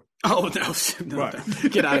Varner. Oh no! Right.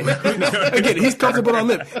 Get out of here. Again, he's comfortable on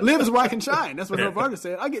LIV. LIV is where I can shine. That's what Harold Varner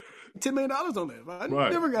said. I get $10 million on LIV. I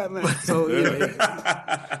never got that. So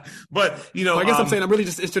But I guess I'm saying I'm really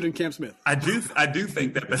just interested in Cam Smith. I do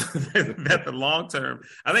think that that the long term.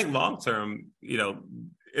 I think long term,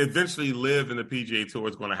 eventually LIV and the PGA Tour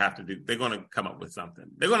is going to have to do. They're going to come up with something.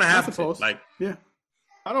 They're going to have to. Like, yeah.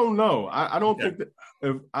 I don't know. I don't think that.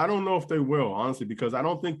 I don't know if they will, honestly, because I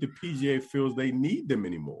don't think the PGA feels they need them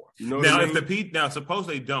anymore. You know now, what I mean? now suppose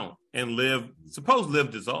they don't, and suppose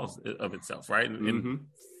Live dissolves of itself, right? In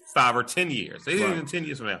 5 or 10 years, even 10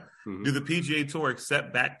 years from now, do the PGA Tour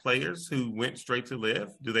accept back players who went straight to Live?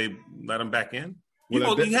 Do they let them back in? You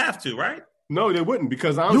have to, right? No, they wouldn't,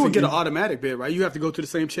 because honestly, you would get an automatic bid, right? You have to go through the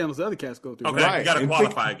same channels the other cats go through. Okay, right? You got to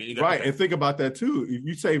qualify again. And think about that too. If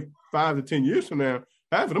you say 5 to 10 years from now,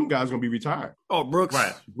 half of them guys are going to be retired. Oh, Brooks.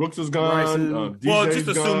 Right. Brooks is gone. Well, just DJ's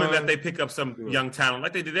assuming gone. that they pick up some young talent,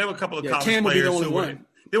 like they did. There were a couple of college Cam players would be the who only were.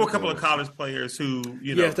 There were a couple of college players who,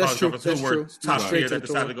 that's true. who were top tier that to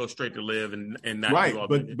decided to go straight to Live and not right. do all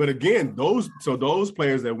But again, those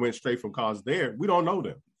players that went straight from college there, we don't know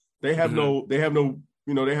them. They have no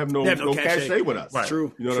cachet with us. Right.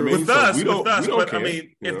 True. You know what I mean? With us, we don't but care, I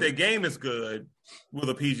mean, if their game is good, will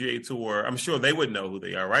the PGA Tour? I'm sure they would know who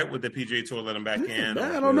they are, right? Would the PGA Tour let them back in?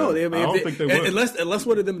 I don't know. I don't think they would. Unless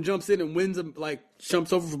one of them jumps in and wins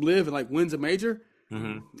jumps over from Live and wins a major.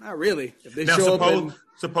 Not really. If they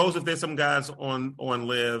suppose if there's some guys on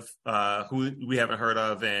Live who we haven't heard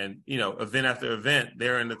of, and event after event,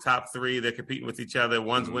 they're in the top 3. They're competing with each other.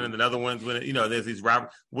 One's winning, another one's winning. There's these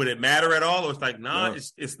rivalries. Would it matter at all? Or it's like,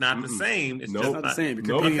 it's not the same. It's just not the same.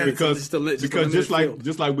 Because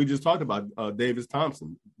just like we just talked about, Davis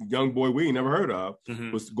Thompson, young boy we ain't never heard of,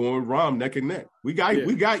 was going Rahm neck and neck. We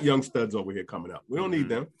got young studs over here coming up. We don't need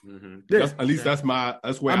them. That's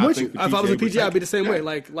where I'm I with think you. If I was a PGA, I'd be the same way.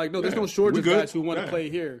 No, there's no shortage of guys who want to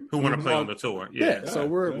play here. Who want to play on the tour. So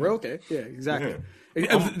we're okay. Yeah, exactly.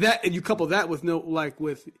 And you couple that with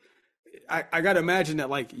I got to imagine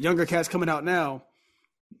that younger cats coming out now,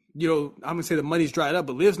 I'm gonna say the money's dried up,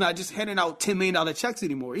 but Liv's not just handing out $10 million checks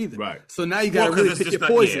anymore either. Right. So now you got to really pick your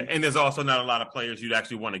poison. And there's also not a lot of players you'd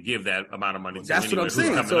actually want to give that amount of money to. That's what I'm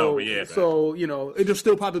saying. So it'll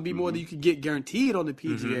still probably be more than you could get guaranteed on the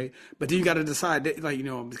PGA, but then you got to decide that,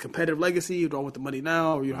 the competitive legacy, do I want the money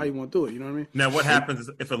now, or how you want to do it. You know what I mean? Now, what happens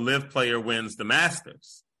if a Live player wins the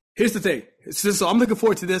Masters? Here's the thing. So I'm looking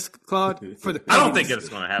forward to this, Claude. I don't think it's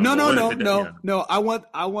going to happen. No. I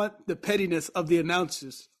want the pettiness of the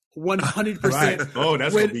announcers. 100%. Right. Oh,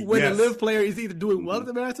 that's when a Live player is either doing well at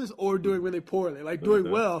the Masters or doing really poorly.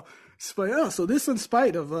 Doing well, so this in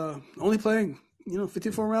spite of only playing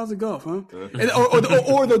 54 rounds of golf, huh? And,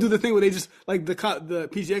 or they'll do the thing where they just the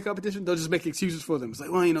PGA competition. They'll just make excuses for them. It's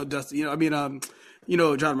Dustin. John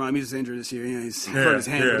Rahm, he's injured this year. He's hurt his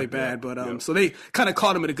hand really bad. But so they kind of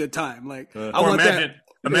caught him at a good time.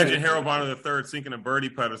 Imagine Harold Varner III sinking a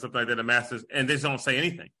birdie putt or something like that at Masters, and they just don't say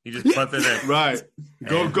anything. He just puts it in. Right.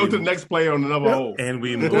 Go to the next player on another hole. And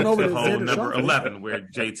we move to hole number 11, where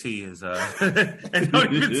JT is, and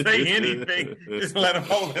don't even say anything. Just let him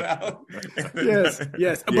hold it out. Yes.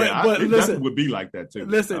 Yeah, but listen, it would be like that too.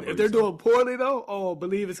 Listen, if they're doing poorly though,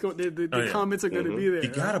 believe it's going. The comments are going to be there. You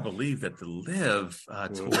got to believe that the Live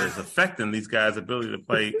tour is affecting these guys' ability to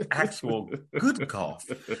play actual good golf.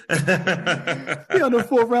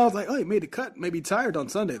 The 4 rounds, he made the cut. Maybe tired on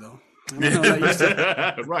Sunday though.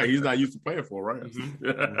 Right, he's not used to playing 4 rounds.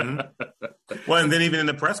 Well, and then even in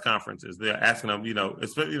the press conferences, they're asking him,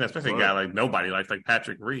 especially a guy like nobody, like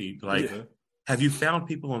Patrick Reed, have you found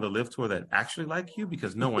people on the Live tour that actually like you?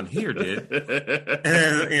 Because no one here did.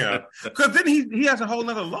 And, because then he has a whole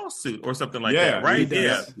other lawsuit or something like that, right? He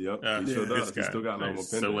does. He sure does. He still got no opinion.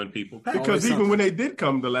 Suing people. Because even when they did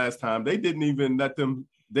come the last time, they didn't even let them.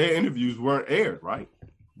 Their interviews weren't aired, right?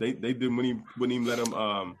 They didn't wouldn't even let them.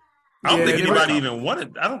 I don't think anybody even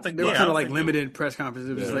wanted. I don't think they were kind of limited press conferences.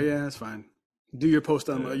 It was just that's fine. Do your post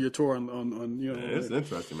on your tour on it's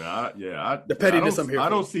interesting, man. The pettiness I'm here. I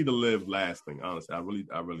don't see the Live lasting. Honestly, I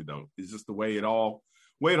really don't. It's just the way it all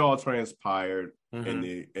transpired, and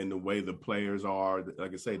the way the players are.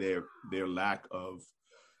 Like I say, their lack of.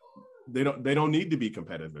 They don't need to be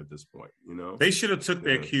competitive at this point. They should have took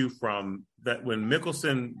their cue from that when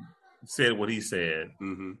Mickelson said what he said.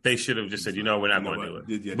 They should have just said, we're not going to do it.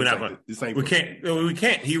 Yeah, we're not going. We can't. We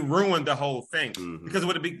can't. He ruined the whole thing because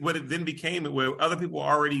what it then became where other people were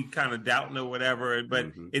already kind of doubting or whatever, but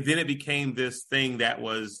it became this thing that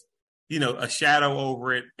was. A shadow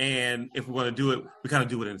over it, and if we want to do it, we kind of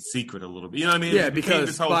do it in secret a little bit. You know what I mean? Yeah, because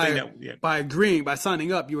this whole thing by agreeing, by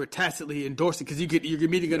signing up, you were tacitly endorsing because you're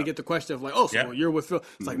immediately going to get the question of you're with Phil.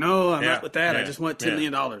 It's no, I'm not with that. I just want $10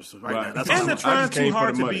 million right now. That's and they're trying too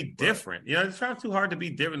hard to be different. They're trying too hard to be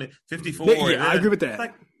different. 54. I agree with that.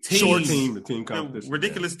 Like short team, the team competition,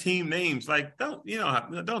 ridiculous team names. Don't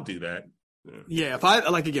do that. Yeah, if I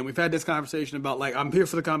again, we've had this conversation about I'm here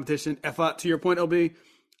for the competition. To your point, LB.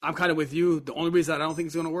 I'm kind of with you. The only reason I don't think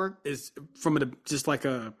it's going to work is from just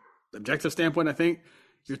a objective standpoint, I think,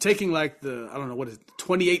 you're taking like the, I don't know, what is it,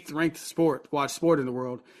 28th ranked watch sport in the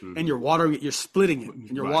world, and you're watering it, you're splitting it,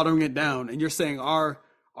 and you're watering it down, and you're saying our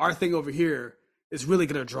thing over here is really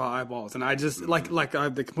going to draw eyeballs. And I just, like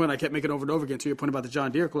the point I kept making over and over again to your point about the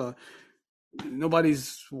John Deere Club,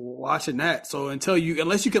 nobody's watching that. So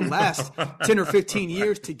unless you can last 10 or 15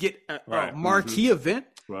 years to get a marquee event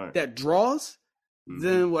that draws,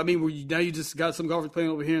 then I mean, now you just got some golfers playing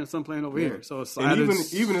over here and some playing over here. So it's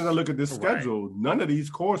even as I look at this schedule, none of these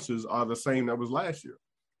courses are the same that was last year.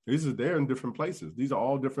 They're in different places. These are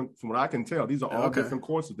all different, from what I can tell. These are all different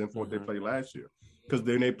courses than what they played last year. Because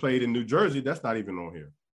then they played in New Jersey, that's not even on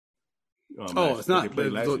here. It's not. They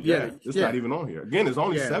played last year. It's not even on here. Again, there's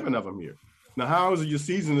only 7 of them here. Now, how is it your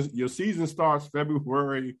season? Your season starts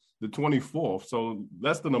February the 24th, so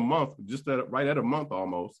less than a month, right at a month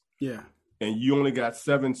almost. Yeah. And you only got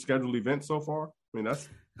 7 scheduled events so far. I mean,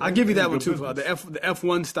 I'll give you that one too. The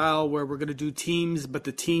F1 style where we're going to do teams, but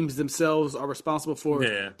the teams themselves are responsible for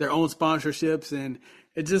their own sponsorships, and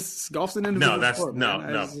it just golf's an individual sport.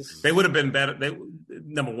 No. They would have been better.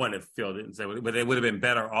 Number one, if Phil didn't say, but they would have been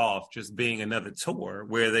better off just being another tour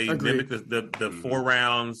where they mimic the 4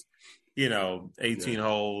 rounds. 18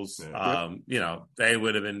 holes. They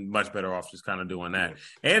would have been much better off just kind of doing that.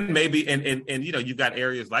 And maybe, and you've got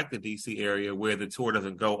areas like the DC area where the tour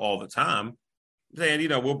doesn't go all the time, saying,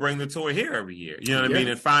 we'll bring the tour here every year. You know what I mean?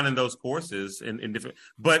 And finding those courses in different,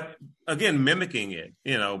 but again, mimicking it,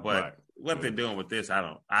 but what they're doing with this, I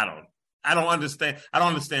don't understand. I don't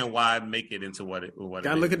understand why make it into what it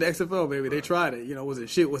Gotta look at the XFL, baby. They tried it. Was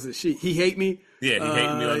it shit? Was it shit? He hate me. Yeah, he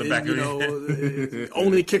hate me on the back of it.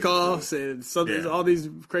 Only kickoffs and something. All these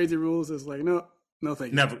crazy rules. It's like no,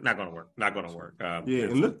 thank you. Not going to work. Not going to work.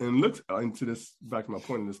 And look into this. Back to my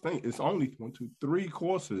point in this thing. It's only 1, 2, 3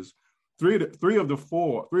 courses. Three of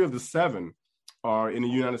the 7 are in the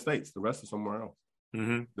United States. The rest are somewhere else.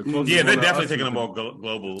 Mm-hmm. They're definitely taking a more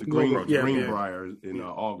global. The Greenbrier in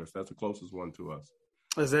August. That's the closest one to us.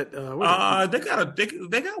 Is that?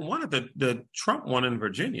 They got one at the Trump one in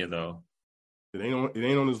Virginia though. It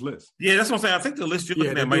ain't on his list. Yeah, that's what I'm saying. I think the list you're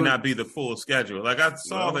looking at might not be the full schedule. Like I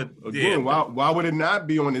saw that. Again, why would it not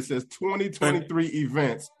be on? It says 2023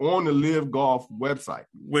 events on the Live Golf website.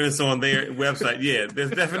 When it's on their website,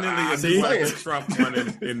 there's definitely a Trump one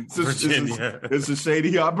in Virginia. It's a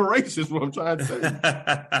shady operation. Is what I'm trying to say.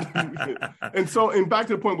 and back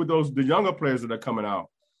to the point with the younger players that are coming out.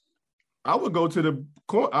 I would go to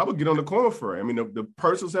I would get on the Korn Ferry. I mean, the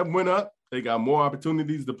purses have went up. They got more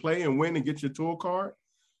opportunities to play and win and get your tour card.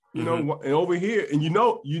 And over here, and you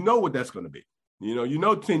know what that's going to be.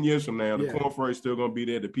 10 years from now, the Korn Ferry is still going to be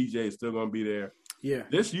there. The PJ is still going to be there. Yeah.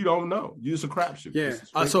 This you don't know. It's a crapshoot. Yeah.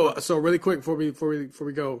 So really quick before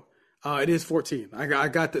we go, it is 14. I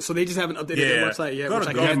got that. So they just haven't updated their website yet.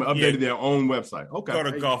 They haven't updated their own website. Okay. Go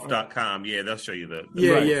to golf.com. Yeah, they'll show you the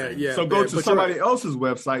yeah. So go to somebody else's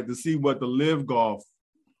website to see what the Live Golf.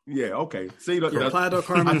 Yeah, okay. See, I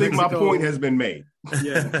think my point has been made.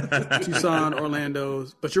 Yeah, Tucson, Orlando,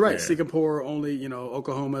 but you're right. Singapore only.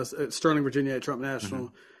 Oklahoma, Sterling, Virginia at Trump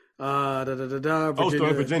National. Virginia,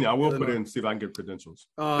 Sterling, Virginia. I will put in see if I can get credentials.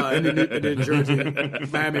 And then Jersey,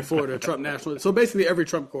 Miami, Florida, Trump National. So basically every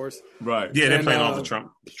Trump course. Right. Yeah, they're playing all the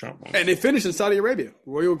Trump ones. And they finish in Saudi Arabia,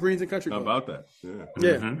 Royal Greens and Country Club. How about that?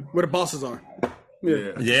 Yeah. Where the bosses are.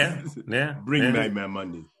 Yeah. Bring back my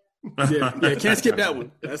money. Can't skip that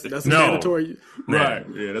one. That's mandatory. Right.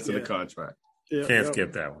 Yeah, that's in the contract. Can't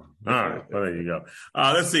skip that one. All right. Well, there you go.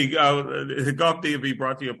 Let's see. Golf DMV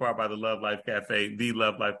brought to you in part by the Love Life Cafe,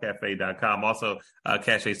 thelovelifecafe.com. Also,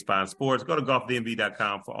 Cache Spine Sports. Go to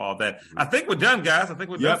golfdmv.com for all that. I think we're done, guys. I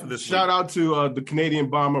think we're done for this Shout out to the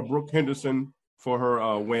Canadian bomber, Brooke Henderson, for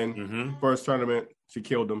her win. First tournament. She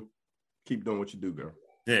killed him. Keep doing what you do, girl.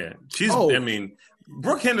 Yeah.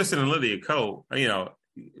 Brooke Henderson and Lydia Ko,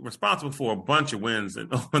 responsible for a bunch of wins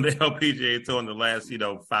on the LPGA Tour in the last,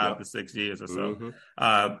 5 to 6 years or so.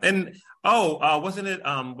 Wasn't it?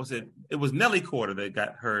 It was Nelly Corder that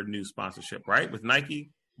got her new sponsorship, right, with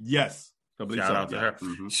Nike. Yes. Shout out to her.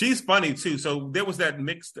 She's funny too. So there was that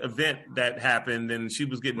mixed event that happened, and she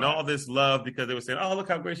was getting all this love because they were saying, "Oh, look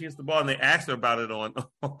how great she hits the ball," and they asked her about it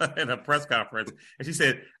in a press conference, and she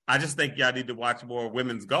said, "I just think y'all need to watch more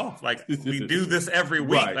women's golf. Like we do this every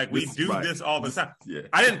week. Right. Like we do this all the time. Yeah.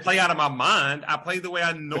 I didn't play out of my mind. I played the way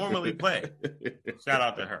I normally play." Shout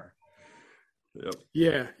out to her.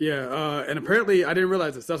 Yep. Yeah. And apparently, I didn't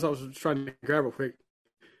realize this. That's what I was trying to grab real quick.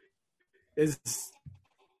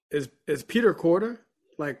 Is Peter Korda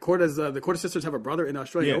Like the Corda sisters have a brother in the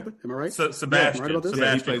Australian Open. Am I right? So Sebastian. Right about this?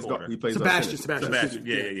 He plays Sebastian.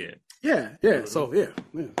 Yeah. So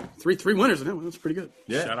three winners in that one. That's pretty good.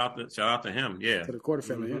 Yeah. Shout out to him. Yeah. To the Corda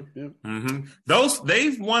family. Yeah.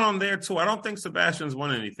 They've won on their tour. I don't think Sebastian's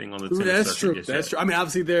won anything on the tennis That's true. circuit That's true. I mean,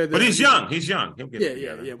 obviously they're but he's young. He's young. He'll get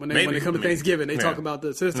Yeah. When they come to Thanksgiving, they talk about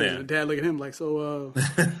the sisters, and Dad look at him like, so.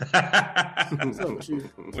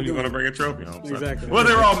 When you going to bring a trophy home? Son? Exactly. Well,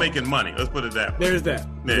 they're all making money. Let's put it that way. There's that.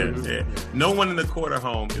 Yeah. No one in the Corda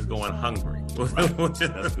home is going hungry.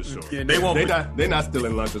 That's for sure. Yeah, They won't. They're not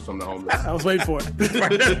stealing lunches from the homeless. I was waiting for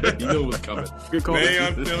it. You knew it was coming. Good call. They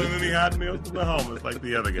aren't stealing any hot meals from the homeless like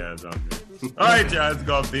the other guys out there. All right, John, it's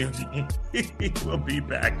Golf DMV. We'll be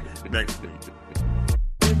back next week.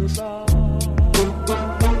 In the star.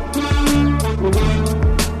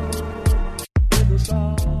 In the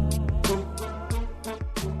star.